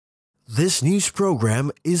This news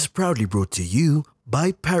program is proudly brought to you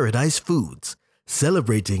by Paradise Foods,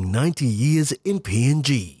 celebrating 90 years in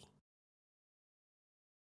PNG.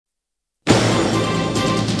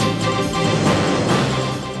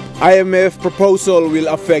 IMF proposal will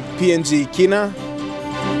affect PNG Kina.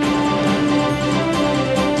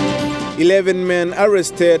 11 men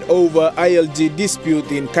arrested over ILG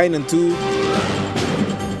dispute in Kainantu.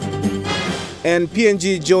 And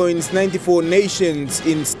PNG joins 94 nations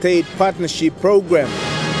in state partnership program.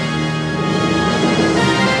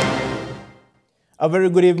 A very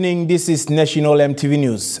good evening. This is National Emtv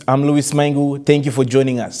News. I'm Louis Maingu. Thank you for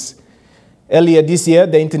joining us. Earlier this year,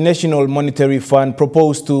 the International Monetary Fund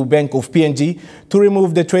proposed to Bank of PNG to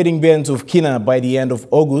remove the trading bans of Kina by the end of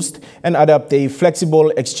August and adopt a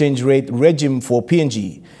flexible exchange rate regime for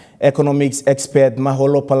PNG. Economics expert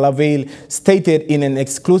Maholo Palavale stated in an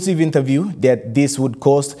exclusive interview that this would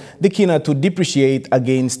cause the Kina to depreciate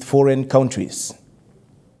against foreign countries.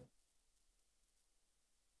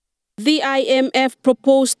 The IMF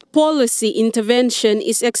proposed policy intervention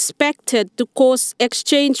is expected to cause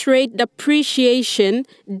exchange rate depreciation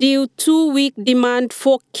due to weak demand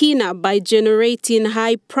for Kina by generating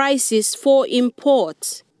high prices for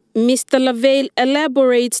imports. Mr. Lavale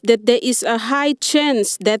elaborates that there is a high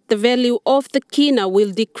chance that the value of the Kina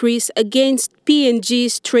will decrease against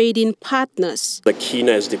PNG's trading partners. The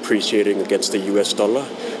Kina is depreciating against the US dollar,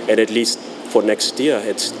 and at least for next year,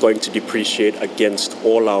 it's going to depreciate against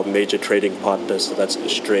all our major trading partners. So that's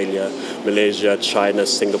Australia, Malaysia, China,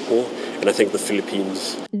 Singapore, and I think the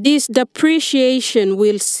Philippines. This depreciation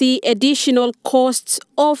will see additional costs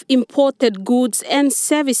of imported goods and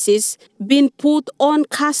services being put on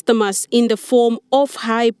customers in the form of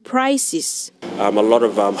high prices. A lot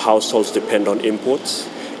of households depend on imports,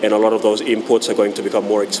 and a lot of those imports are going to become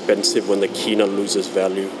more expensive when the Kina loses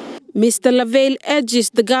value. Mr. Lavale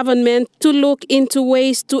urges the government to look into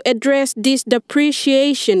ways to address this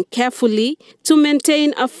depreciation carefully to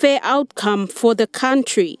maintain a fair outcome for the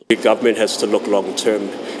country. The government has to look long term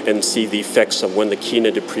and see the effects of when the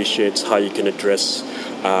Kina depreciates, how you can address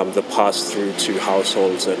the pass-through to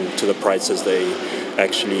households and to the prices they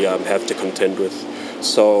actually have to contend with.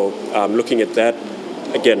 So looking at that,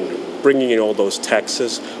 again, bringing in all those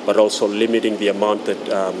taxes, but also limiting the amount that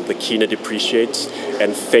the Kina depreciates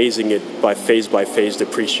and phasing it by phase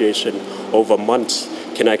depreciation over months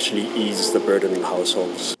can actually ease the burden on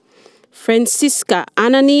households. Francisca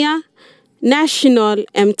Anania, National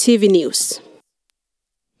Emtv News.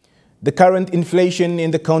 The current inflation in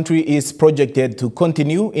the country is projected to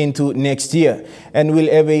continue into next year and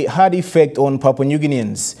will have a hard effect on Papua New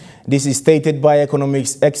Guineans. This is stated by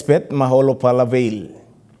economics expert Maholo Palavale.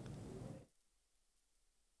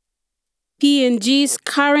 PNG's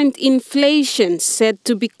current inflation said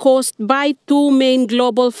to be caused by two main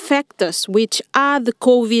global factors, which are the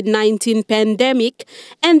COVID-19 pandemic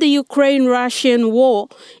and the Ukraine-Russian war,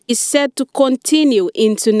 is said to continue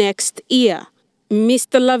into next year.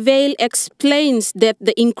 Mr. Lavale explains that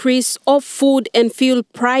the increase of food and fuel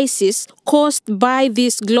prices caused by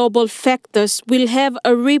these global factors will have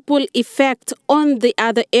a ripple effect on the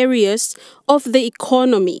other areas of the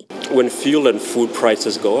economy. When fuel and food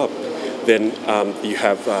prices go up, then you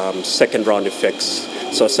have second-round effects.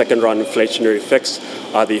 So second-round inflationary effects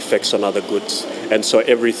are the effects on other goods. And so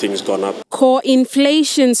everything's gone up. Core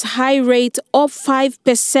inflation's high rate of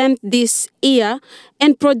 5% this year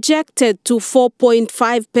and projected to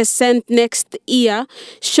 4.5% next year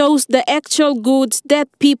shows the actual goods that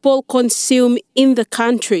people consume in the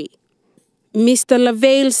country. Mr.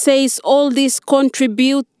 Lavale says all this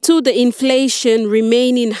contribute to the inflation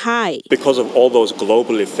remaining high. Because of all those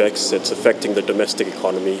global effects, it's affecting the domestic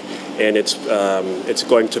economy, and it's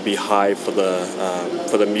going to be high for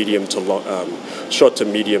the medium to short to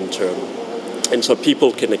medium term. And so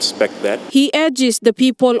people can expect that. He urges the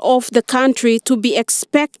people of the country to be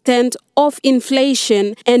expectant of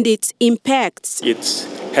inflation and its impacts. It's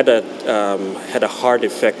had a hard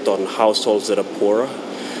effect on households that are poorer,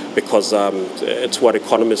 because it's what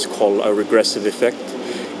economists call a regressive effect,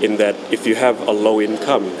 in that if you have a low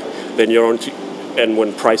income, then and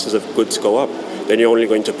when prices of goods go up, then you're only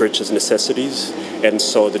going to purchase necessities, and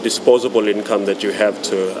so the disposable income that you have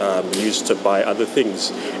to use to buy other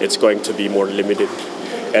things, it's going to be more limited.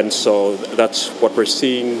 And so that's what we're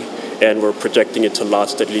seeing, and we're projecting it to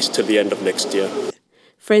last at least till the end of next year.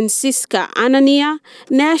 Francisca Anania,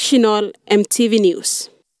 National Emtv News.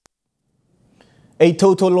 A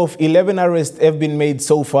total of 11 arrests have been made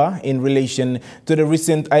so far in relation to the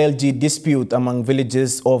recent ILG dispute among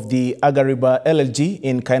villages of the Agariba LLG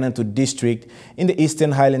in Kainantu district in the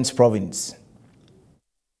Eastern Highlands province.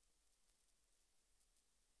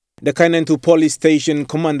 The Kainantu Police Station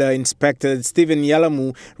Commander Inspector Stephen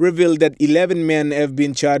Yalamu revealed that 11 men have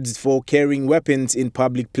been charged for carrying weapons in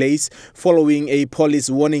public place following a police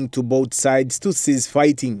warning to both sides to cease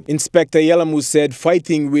fighting. Inspector Yalamu said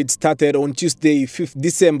fighting which started on Tuesday, 5th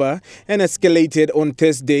December and escalated on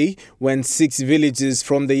Thursday when 6 villages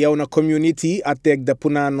from the Yauna community attacked the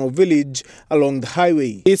Punano village along the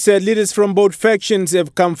highway. He said leaders from both factions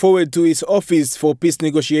have come forward to his office for peace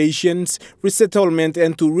negotiations, resettlement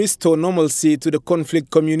and to restore normalcy to the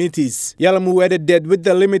conflict communities. Yalamu added that with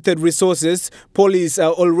the limited resources, police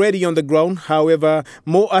are already on the ground. However,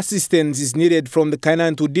 more assistance is needed from the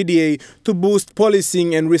Kainantu DDA to boost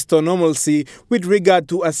policing and restore normalcy with regard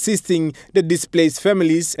to assisting the displaced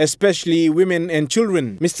families, especially women and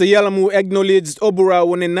children. Mr. Yalamu acknowledged Obura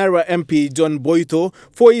Wonenara MP John Boito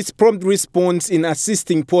for his prompt response in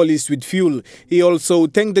assisting police with fuel. He also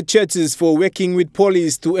thanked the churches for working with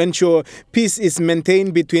police to ensure peace is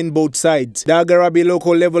maintained between both sides. The Agarabi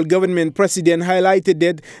local level government president highlighted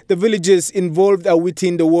that the villages involved are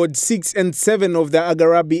within the Ward 6 and 7 of the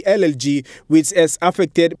Agarabi LLG, which has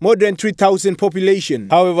affected more than 3,000 population.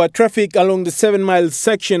 However, traffic along the 7-mile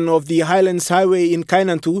section of the Highlands Highway in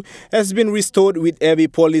Kainantu has been restored with heavy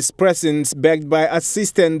police presence backed by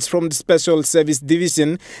assistance from the Special Service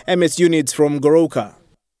Division MS units from Goroka.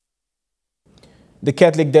 The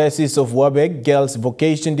Catholic Diocese of Wabeg Girls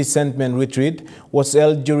Vocation Discernment Retreat was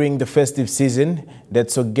held during the festive season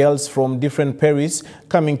that saw girls from different parishes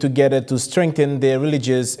coming together to strengthen their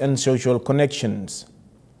religious and social connections.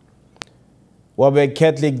 Wabeg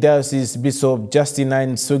Catholic Diocese Bishop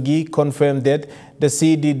Justinine Sugi confirmed that the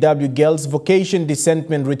CDW Girls Vocation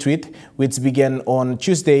Discernment Retreat, which began on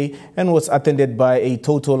Tuesday and was attended by a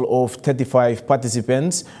total of 35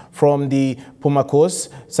 participants from the Pumakos,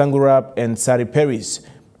 Sangurap and Sari parishes.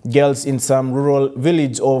 Girls in some rural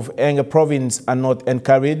village of Enga province are not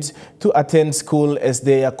encouraged to attend school as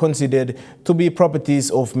they are considered to be properties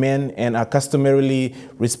of men and are customarily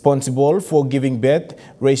responsible for giving birth,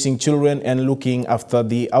 raising children and looking after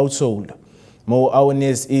the household. More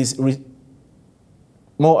awareness is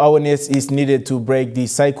needed to break the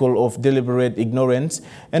cycle of deliberate ignorance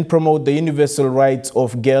and promote the universal rights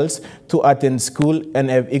of girls to attend school and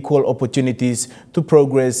have equal opportunities to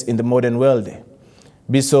progress in the modern world.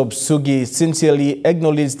 Bishop Sugi sincerely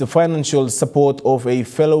acknowledged the financial support of a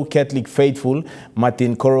fellow Catholic faithful,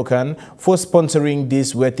 Martin Korokan, for sponsoring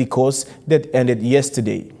this worthy cause that ended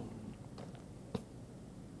yesterday.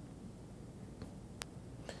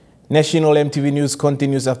 National MTV News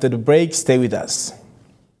continues after the break. Stay with us.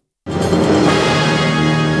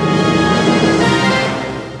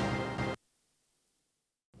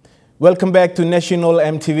 Welcome back to National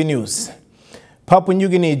MTV News. Papua New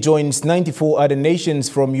Guinea joins 94 other nations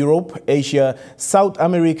from Europe, Asia, South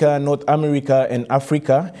America, North America, and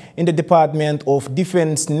Africa in the Department of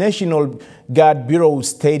Defense National Guard Bureau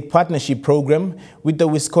State Partnership Program with the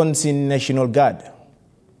Wisconsin National Guard.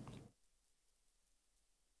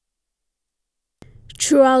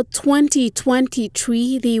 Throughout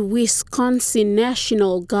 2023, the Wisconsin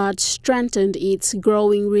National Guard strengthened its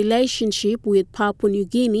growing relationship with Papua New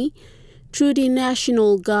Guinea through the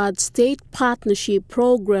National Guard State Partnership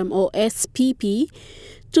Program, or SPP,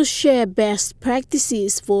 to share best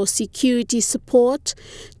practices for security support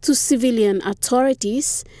to civilian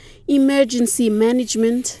authorities, emergency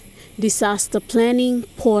management, disaster planning,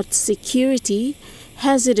 port security,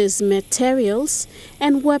 hazardous materials,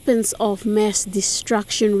 and weapons of mass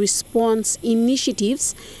destruction response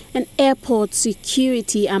initiatives, and airport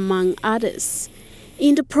security, among others.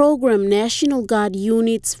 In the program, National Guard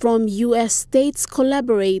units from U.S. states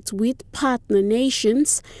collaborate with partner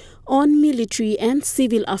nations on military and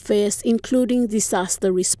civil affairs, including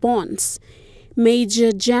disaster response.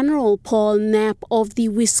 Major General Paul Knapp of the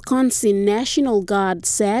Wisconsin National Guard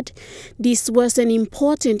said this was an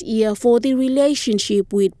important year for the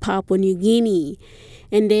relationship with Papua New Guinea,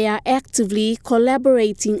 and they are actively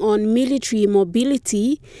collaborating on military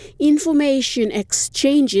mobility, information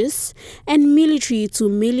exchanges, and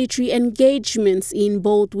military-to-military engagements in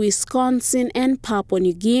both Wisconsin and Papua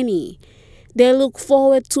New Guinea. They look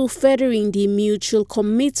forward to furthering the mutual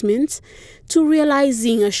commitment to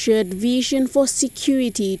realizing a shared vision for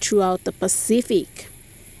security throughout the Pacific.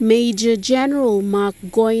 Major General Mark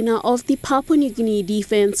Goyner of the Papua New Guinea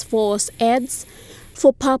Defense Force adds,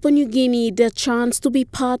 for Papua New Guinea, the chance to be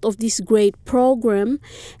part of this great program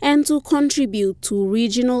and to contribute to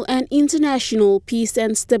regional and international peace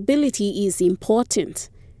and stability is important.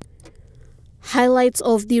 Highlights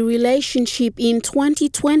of the relationship in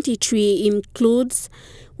 2023 includes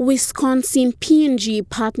Wisconsin PNG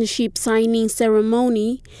Partnership Signing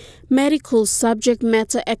Ceremony, Medical Subject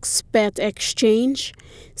Matter Expert Exchange,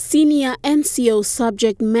 Senior NCO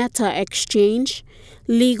Subject Matter Exchange,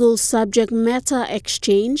 Legal Subject Matter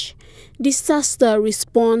Exchange, Disaster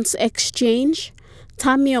Response Exchange,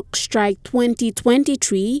 Tamyok Strike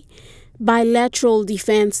 2023, Bilateral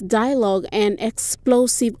Defense Dialogue and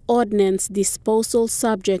Explosive Ordnance Disposal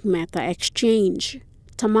Subject Matter Exchange.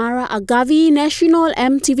 Tamara Agavi, National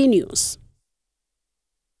Emtv News.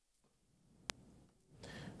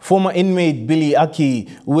 Former inmate Billy Aki,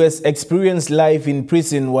 who has experienced life in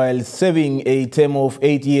prison while serving a term of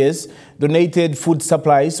 8 years, donated food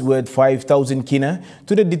supplies worth 5,000 kina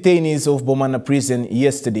to the detainees of Bomana Prison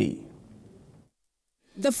yesterday.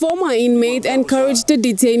 The former inmate encouraged the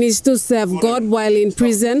detainees to serve God while in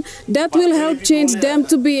prison. That will help change them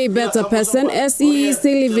to be a better person, as he is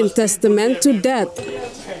a living testament to that.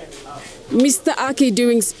 Mr. Aki,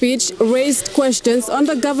 during speech, raised questions on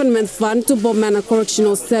the government fund to Bomana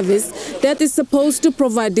Correctional Service that is supposed to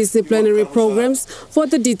provide disciplinary programs for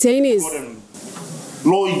the detainees.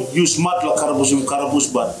 Law you smart la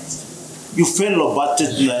karabus but you fail lo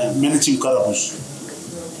budget la managing karabus.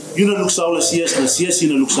 You know look saula CS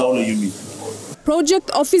you know look saula you mean. Project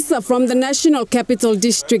officer from the National Capital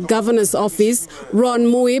District Governor's Office, Ron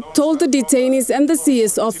Muib, told the detainees and the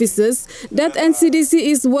CS officers that NCDC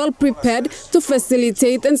is well prepared to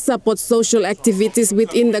facilitate and support social activities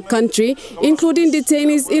within the country, including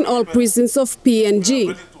detainees in all prisons of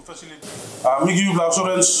PNG. We give you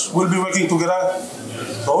assurance, we'll be working together.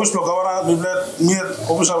 The office of governor, we let me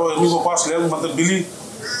officer we go past them, but Billy,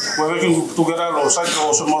 we're working together. Or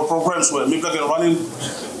some more programs where we can running.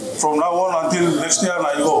 From now on until next year, and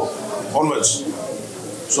I go onwards.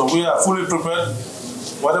 So we are fully prepared.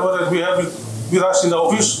 Whatever that we have with us in the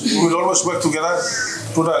office, we will always work together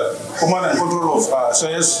to the command and control of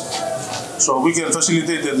SAS, so we can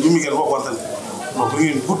facilitate and we can work on them. Bring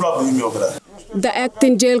in good luck with me over there. The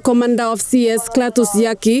acting jail commander of CS, Klatus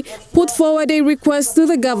Yaki, put forward a request to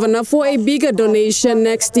the governor for a bigger donation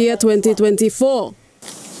next year, 2024.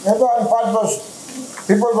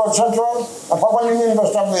 People got Central and Papua Union was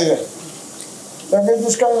established.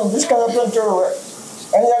 This can happen to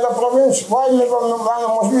any other province. Why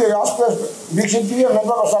must be aspect big city and never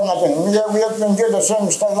was nothing. We have to enjoy the same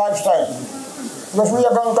lifestyle. Because we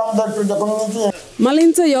are going to come back to the community.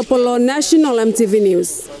 Malinta Yopolo, National Emtv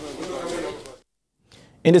News.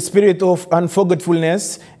 In the spirit of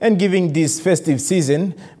unforgetfulness and giving this festive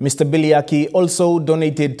season, Mr. Billy Aki also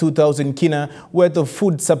donated 2,000 kina worth of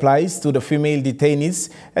food supplies to the female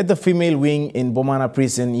detainees at the female wing in Bomana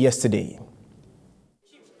Prison yesterday.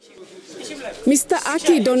 Mr.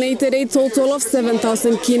 Aki donated a total of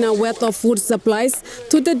 7,000 kina worth of food supplies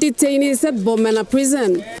to the detainees at Bomana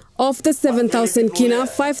Prison. Of the 7,000 kina,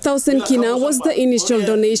 5,000 kina was the initial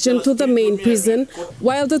donation to the main prison,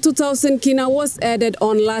 while the 2,000 kina was added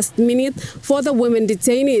on last minute for the women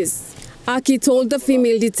detainees. Aki told the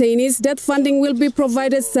female detainees that funding will be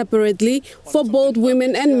provided separately for both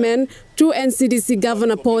women and men through NCDC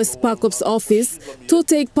Governor Paul Sparkop's office to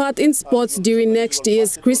take part in sports during next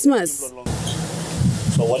year's Christmas.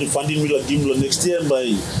 So what the funding will give next year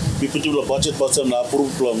by people to budget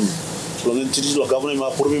approve from NCDC government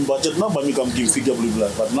approving budget now but me come give figure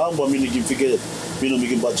but now but me give figure me no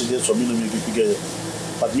making budget yet so me no making figure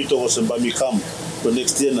but me to was by me come the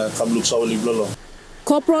next year na come look so liblo.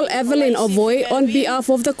 Corporal Evelyn Ovoy, on behalf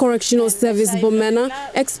of the Correctional Service Bomana,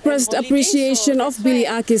 expressed appreciation of Billy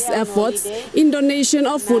Aki's efforts in donation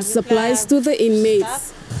of food supplies to the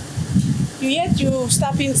inmates. Yet you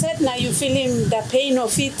stop inside now, you feeling the pain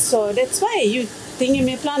of it, so that's why you think in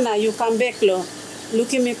me plan now, you come back,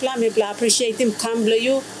 look in me plan, appreciate him, come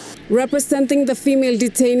you. Representing the female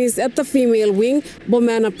detainees at the female wing,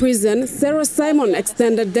 Bomana Prison, Sarah Simon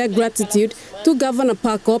extended their gratitude to Governor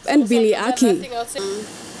Pakop and Billy Aki.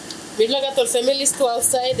 We look at our families to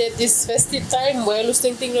outside at this festive time, we're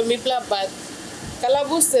losing things to Mipla, but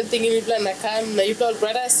Kalabus and thing in Mipla Nakam, you told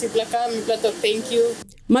brothers, Mipla Kam, Mipla to thank you.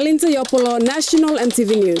 Malinta Yopolo, National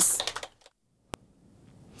Emtv News.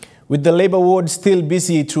 With the labor ward still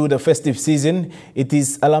busy through the festive season, it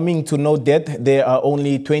is alarming to note that there are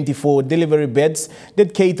only 24 delivery beds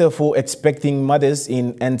that cater for expecting mothers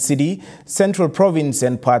in NCD, Central Province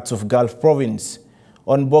and parts of Gulf Province.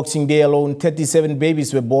 On Boxing Day alone, 37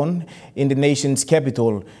 babies were born in the nation's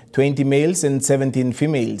capital, 20 males and 17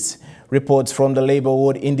 females. Reports from the labor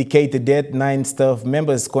ward indicated that 9 staff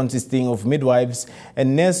members consisting of midwives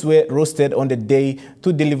and nurses were rostered on the day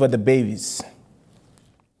to deliver the babies.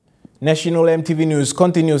 National Emtv News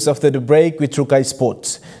continues after the break with Trukai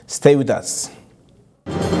Sports. Stay with us.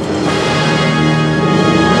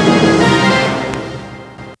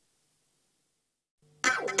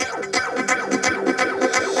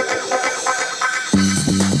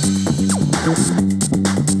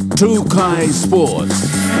 True Kai Sports.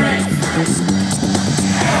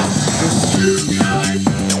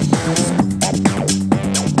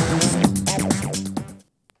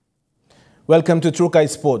 Welcome to True Kai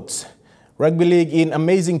Sports. Rugby League in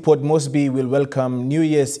amazing Port Moresby will welcome New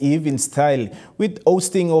Year's Eve in style with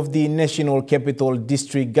hosting of the National Capital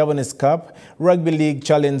District Governors Cup Rugby League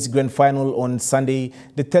Challenge Grand Final on Sunday,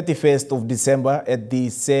 the 31st of December at the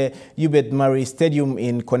Sir Hubert Murray Stadium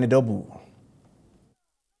in Konedobu.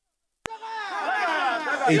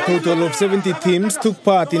 A total of 70 teams took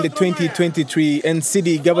part in the 2023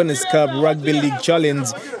 NCD Governors Cup Rugby League Challenge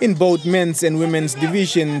in both men's and women's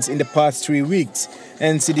divisions in the past 3 weeks.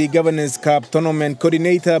 NCD Governors Cup Tournament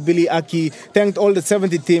Coordinator Billy Aki thanked all the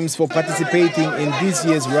 70 teams for participating in this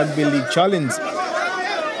year's Rugby League Challenge.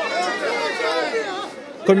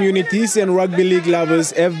 Communities and rugby league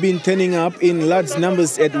lovers have been turning up in large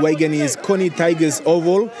numbers at Waigani's Coney Tigers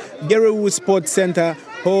Oval, Gerewu Sports Centre,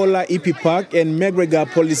 Hola EP Park and McGregor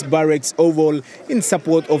Police Barracks Oval in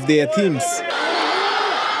support of their teams.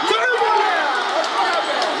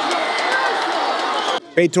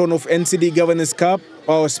 Patron of NCD Governors Cup,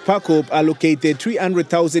 our Sparkhope allocated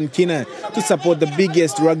 300,000 kina to support the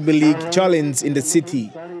biggest rugby league challenge in the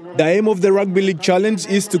city. The aim of the Rugby League Challenge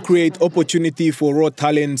is to create opportunity for raw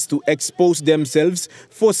talents to expose themselves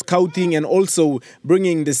for scouting and also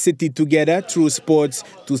bringing the city together through sports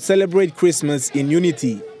to celebrate Christmas in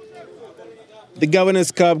unity. The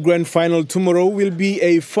Governors Cup Grand Final tomorrow will be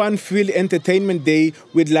a fun-filled entertainment day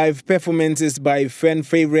with live performances by fan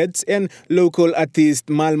favorites and local artists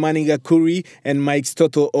Mal Maniga Kuri and Mike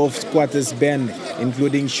Stotto of Squatters Band,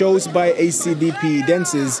 including shows by ACDP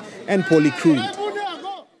dancers and Poly Crew.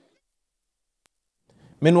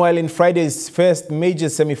 Meanwhile, in Friday's first major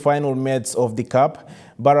semi-final match of the Cup,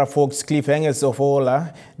 Barra Fox Cliffhangers of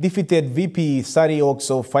Ola defeated VP Surrey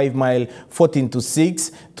Oaks of 5 Mile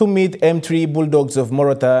 14-6 to meet M3 Bulldogs of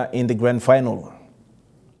Morata in the grand final.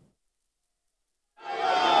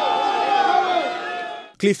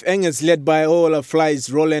 Cliffhangers led by Ola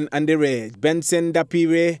Flies Roland Andere, Benson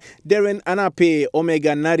Dapire, Darren Anape,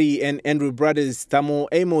 Omega Nari and Andrew Brothers, Tamo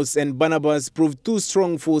Amos and Barnabas proved too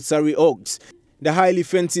strong for Surrey Oaks. The highly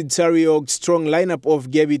fancied Surrey Oaks strong lineup of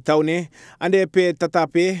Gaby Taune, Andepe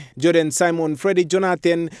Tatape, Jordan Simon, Freddie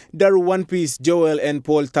Jonathan, Daru One Piece, Joel and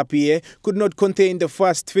Paul Tapie could not contain the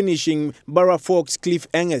fast finishing Barra Fox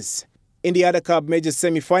Cliffhangers. In the other cup major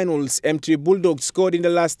semi-finals, M3 Bulldogs scored in the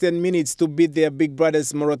last 10 minutes to beat their big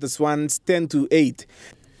brothers Morata Swans 10-8.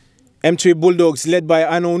 M3 Bulldogs led by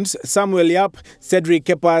unknowns Samuel Yap, Cedric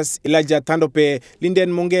Kepas, Elijah Tandope, Linden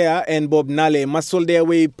Mongea and Bob Nale muscled their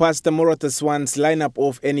way past the Morata Swans lineup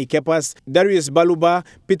of Eni Kepas, Darius Baluba,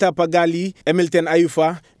 Peter Pagali, Emilton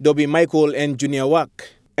Ayufa, Dobby Michael and Junior Wak.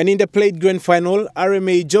 And in the plate grand final,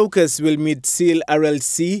 RMA Jokers will meet Seal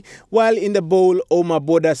RLC, while in the bowl, Omar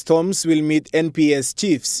Border Storms will meet NPS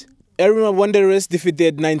Chiefs. Arima Wanderers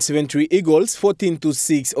defeated 973 Eagles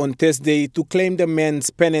 14-6 on Thursday to claim the men's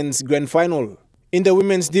pennants grand final. In the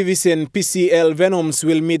women's division, PCL Venoms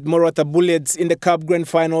will meet Morata Bullets in the Cup grand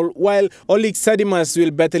final, while Olik Sadimas will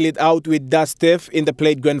battle it out with Dastef in the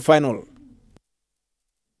plate grand final.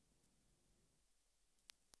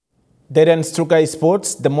 That ends True Kai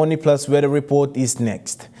Sports. The Money Plus Weather Report is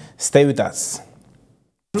next. Stay with us.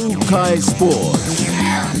 True Kai Sports.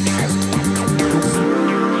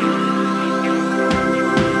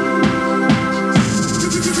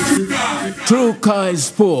 True Kai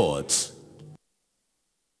Sports.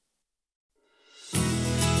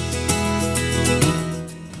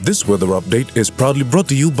 This weather update is proudly brought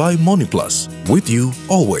to you by MoneyPlus, with you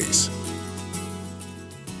always.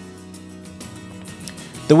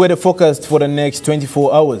 The weather forecast for the next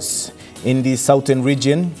 24 hours. In the southern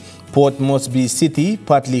region, Port Moresby City,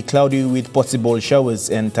 partly cloudy with possible showers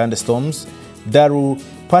and thunderstorms. Daru,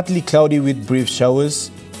 partly cloudy with brief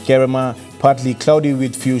showers. Kerema, partly cloudy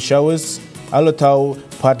with few showers. Alotau,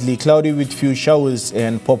 partly cloudy with few showers,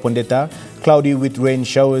 and Popondetta, cloudy with rain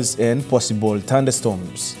showers and possible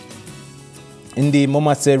thunderstorms. In the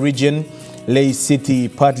Momase region, Lay City,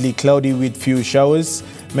 partly cloudy with few showers.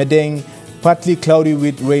 Medeng, partly cloudy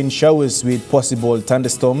with rain showers with possible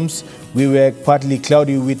thunderstorms. Wewak, partly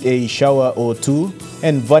cloudy with a shower or two.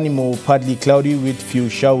 And Vanimo, partly cloudy with few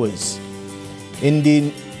showers. In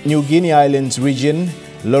the New Guinea Islands region,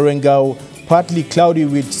 Lorengau, partly cloudy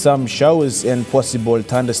with some showers and possible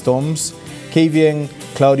thunderstorms. Kavieng,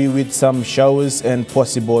 cloudy with some showers and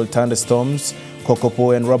possible thunderstorms.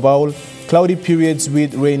 Kokopo and Rabaul, cloudy periods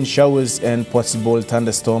with rain showers and possible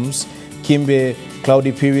thunderstorms. Kimbe,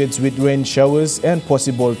 cloudy periods with rain showers and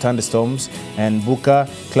possible thunderstorms. And Buka,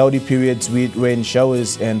 cloudy periods with rain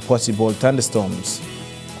showers and possible thunderstorms.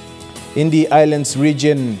 In the islands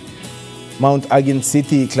region, Mount Agin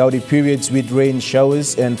City, cloudy periods with rain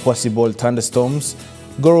showers and possible thunderstorms.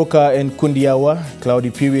 Goroka and Kundiawa,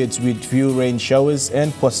 cloudy periods with few rain showers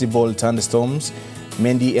and possible thunderstorms.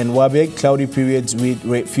 Mendi and Wabeg, cloudy periods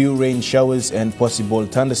with few rain showers and possible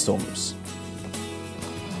thunderstorms.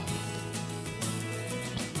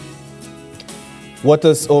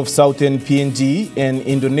 Waters of southern PNG and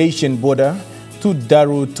Indonesian border to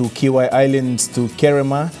Daru to Kiwai Islands to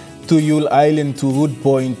Kerema to Yule Island to Hood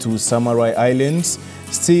Point to Samarai Islands,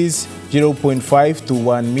 seas 0.5 to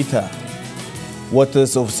 1 meter.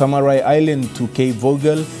 Waters of Samarai Island to Cape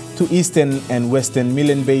Vogel to eastern and western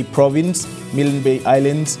Milne Bay Province, Milne Bay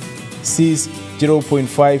Islands, seas 0.5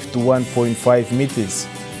 to 1.5 meters.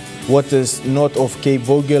 Waters north of Cape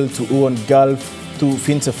Vogel to Uon Gulf to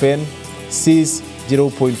Finsafen, seas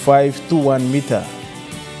 0.5 to 1 meter.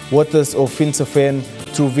 Waters of Finsafen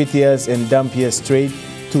through Vitias and Dampier Strait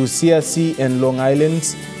to CRC and Long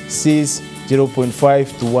Islands, seas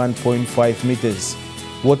 0.5 to 1.5 meters.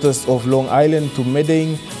 Waters of Long Island to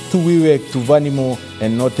Medang, to Wewak to Vanimo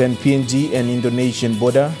and northern PNG and Indonesian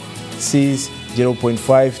border, seas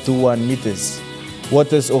 0.5 to 1 meters.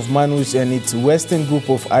 Waters of Manus and its western group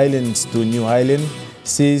of islands to New Island,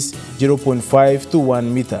 seas 0.5 to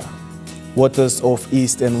 1 meter. Waters of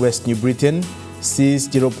East and West New Britain, seas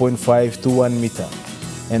 0.5 to 1 meter.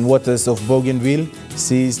 And waters of Bougainville,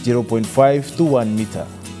 seas 0.5 to 1 meter.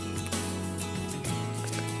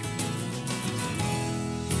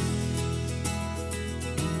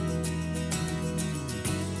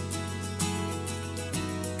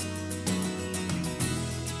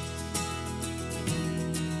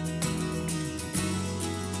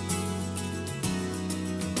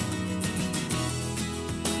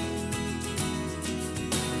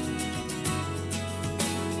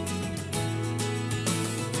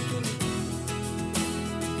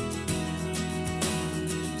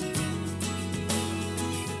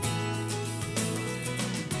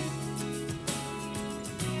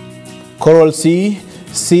 Coral Sea,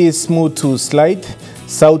 sea is smooth to slight,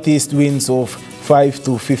 southeast winds of 5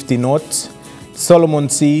 to 50 knots. Solomon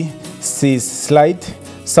Sea, sea is slight,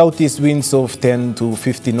 southeast winds of 10 to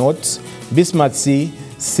 50 knots. Bismarck Sea,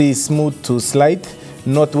 sea is smooth to slight,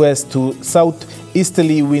 northwest to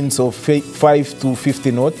southeasterly winds of 5 to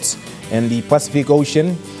 50 knots. And the Pacific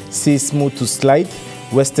Ocean, sea smooth to slight,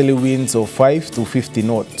 westerly winds of 5 to 50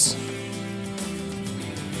 knots.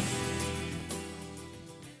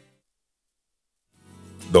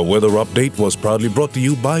 The weather update was proudly brought to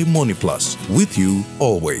you by MoneyPlus, with you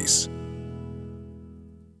always.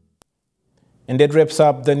 And that wraps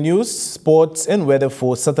up the news, sports and weather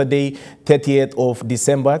for Saturday, 30th of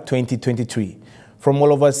December 2023. From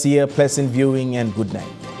all of us here, pleasant viewing and good night.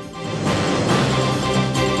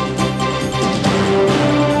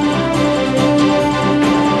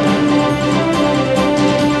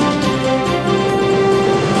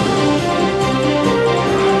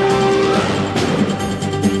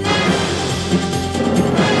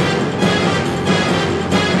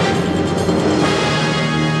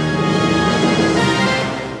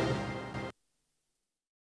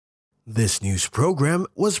 This news program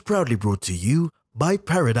was proudly brought to you by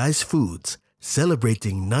Paradise Foods,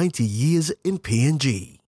 celebrating 90 years in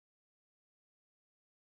PNG.